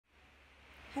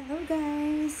Hello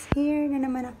guys! Here na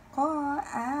naman ako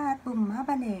at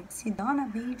bumabalik si Donna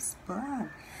Babes Vlog.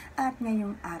 At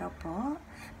ngayong araw po,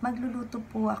 magluluto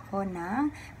po ako ng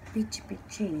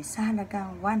pichi-pichi sa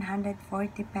halagang 140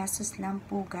 pesos lang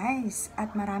po guys.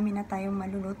 At marami na tayong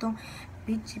malulutong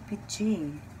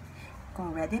pichi-pichi.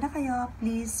 Kung ready na kayo,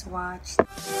 please watch.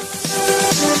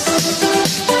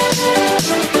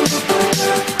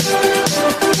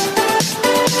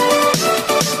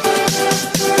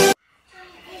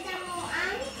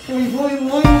 Do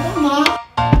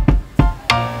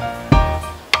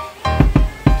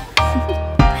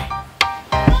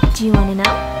you want to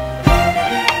know?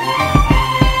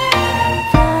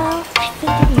 Well, I've been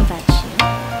thinking about you,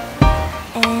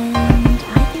 and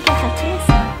I think I have to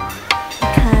listen,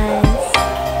 because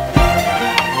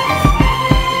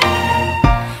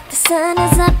the sun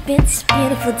is up, it's a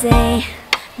beautiful day.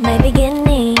 My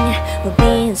beginning will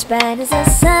be as bright as the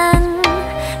sun.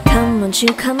 Come, won't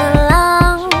you come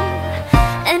along?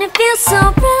 And it feels so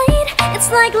bright,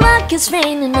 it's like luck is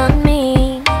raining on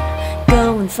me.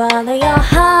 Go and follow your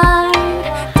heart,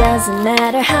 doesn't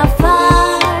matter how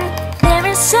far. There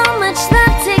is so much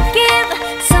love to give,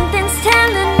 something's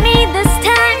telling me this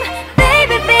time.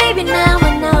 Baby, baby, now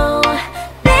I know.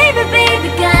 Baby, baby,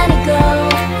 gotta go.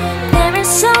 There is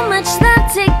so much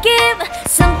love to give,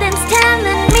 something's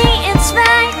telling me it's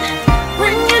right.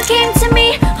 When you came to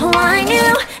me, oh I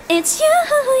knew it's you,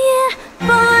 yeah,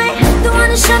 boy. The one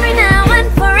to show me now and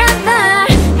forever.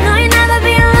 No, you'll never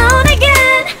be alone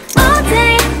again. All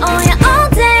day, oh yeah, all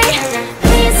day.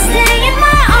 Please stay in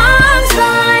my arms,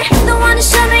 boy. The one to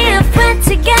show me if we're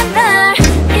together.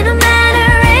 It don't matter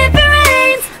if it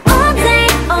rains. All day,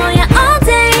 oh yeah, all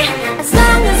day. As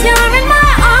long as you're in my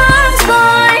arms,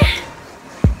 boy.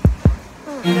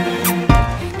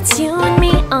 It's you and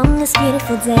me on this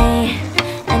beautiful day,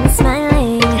 and it's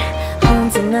smiling,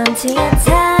 holding on to your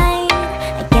tight.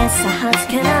 I guess our hearts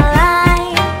can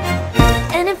align,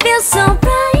 and it feels so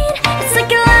bright. It's like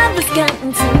your love has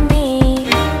gotten to me.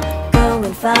 Go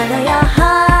and follow your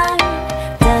heart,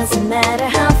 doesn't matter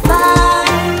how far.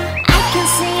 I can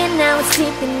see it now, it's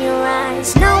deep in your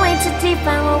eyes. No way to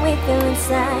define what we feel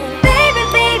inside. Baby,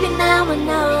 baby, now I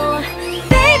know.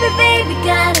 Baby, baby,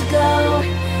 gotta go.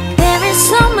 There is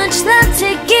so much love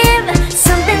to give,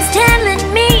 something's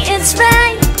telling me it's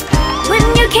right. When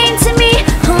you came to me,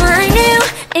 oh I knew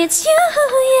it's you,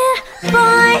 yeah,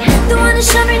 boy. The one to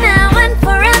show me now and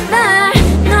forever.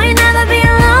 No, you'll never be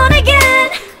alone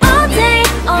again. All day,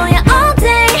 oh yeah, all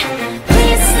day.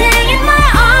 Please stay in my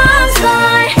arms,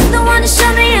 boy. The one to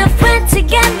show me if we're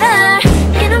together.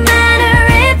 It don't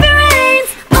matter if it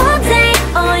rains. All day,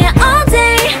 oh yeah, all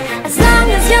day. As long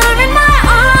as you're in my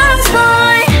arms,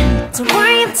 boy. Don't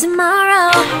worry about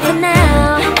tomorrow, for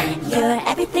now you're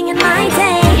everything in my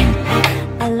day.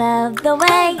 I love the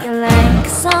way you like a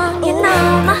song, you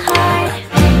know my heart.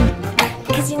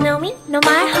 Cause you know me, know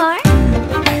my heart.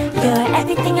 You're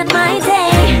everything in my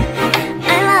day.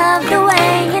 I love the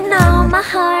way you know my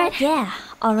heart. Yeah,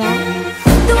 alright.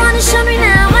 The one to show me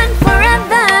now and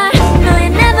forever. No,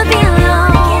 you'll never be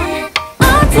alone.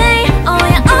 All day, oh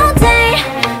yeah, all day.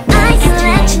 I can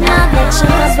let you know that you're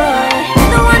my boy.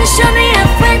 The one to show me if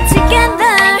we're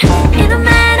together. It don't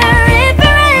matter if it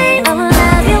rains. I will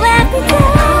love you every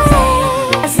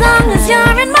day. As long as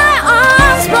you're in my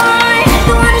arms, boy.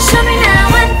 The one to show me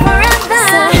now and forever.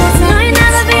 No, you'll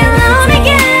never be alone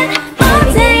again. All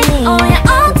day, oh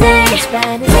yeah, all day.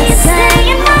 Please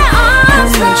stay in my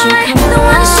arms, boy. The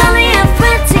one to show me if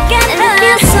we're together.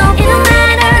 It don't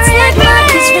matter if it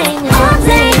rains. All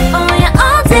day, oh yeah,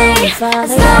 all day. As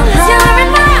long as you're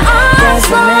in my arms,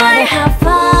 boy. How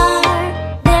far?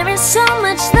 There is so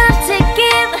much love to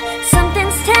give,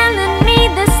 something's telling me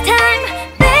this time.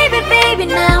 Baby, baby,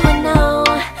 now I know.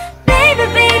 Baby,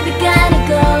 baby, gotta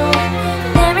go.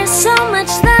 There is so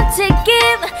much love to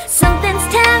give, something's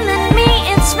telling me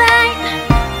it's right.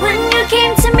 When you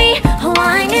came to me, oh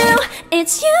I knew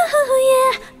it's you,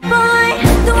 yeah, boy.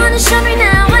 The one to show me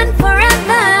now and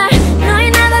forever. No,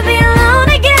 you'll never be alone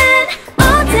again.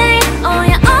 All day, oh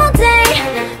yeah, all day.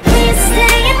 Please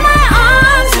stay in my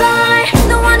arms, boy.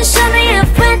 The one to show me if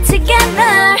we're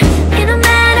together. It don't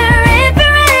matter if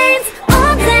it rains.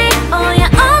 All day, oh yeah,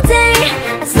 all day.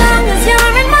 As long as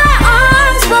you're in my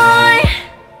arms, boy.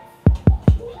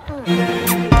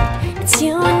 It's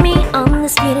you and me on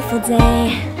this beautiful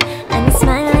day, and it's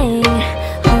smiling,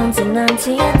 holding on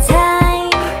to your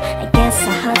tight. I guess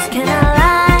our hearts can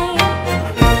align,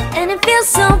 and it feels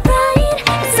so bright.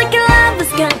 It's like your love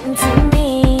has gotten to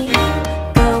me.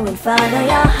 Go and follow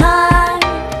your heart,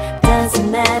 doesn't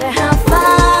matter how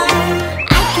far.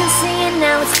 I can see it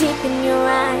now, it's deep in your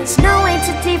eyes. No way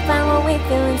to define find what we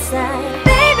feel inside.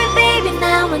 Baby, baby,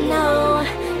 now I know.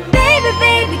 Baby,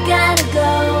 baby, gotta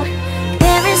go.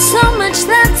 There is so much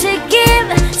love to give.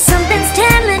 Something's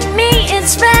telling me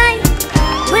it's right.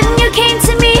 When you came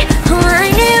to me, oh, I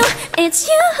knew it's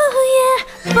you, yeah,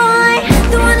 boy.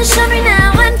 The one to show me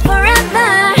now and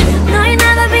forever. No, you'll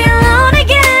never be alone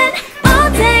again. All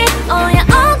day, oh yeah,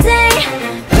 all day.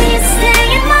 Please stay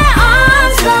in my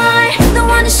arms, boy. The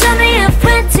one to show me if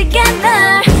we're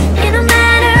together. It don't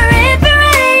matter if it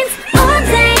rains. All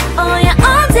day, oh yeah,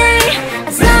 all day.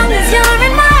 As long as you're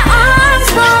in my arms,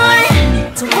 boy.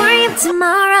 Don't worry of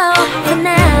tomorrow. For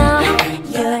now,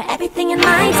 you're everything in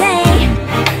my day.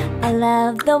 I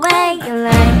love the way you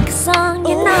like a song.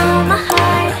 You know my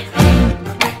heart.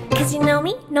 Cause you know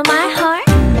me, know my heart.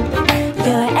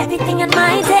 You're everything in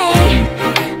my day.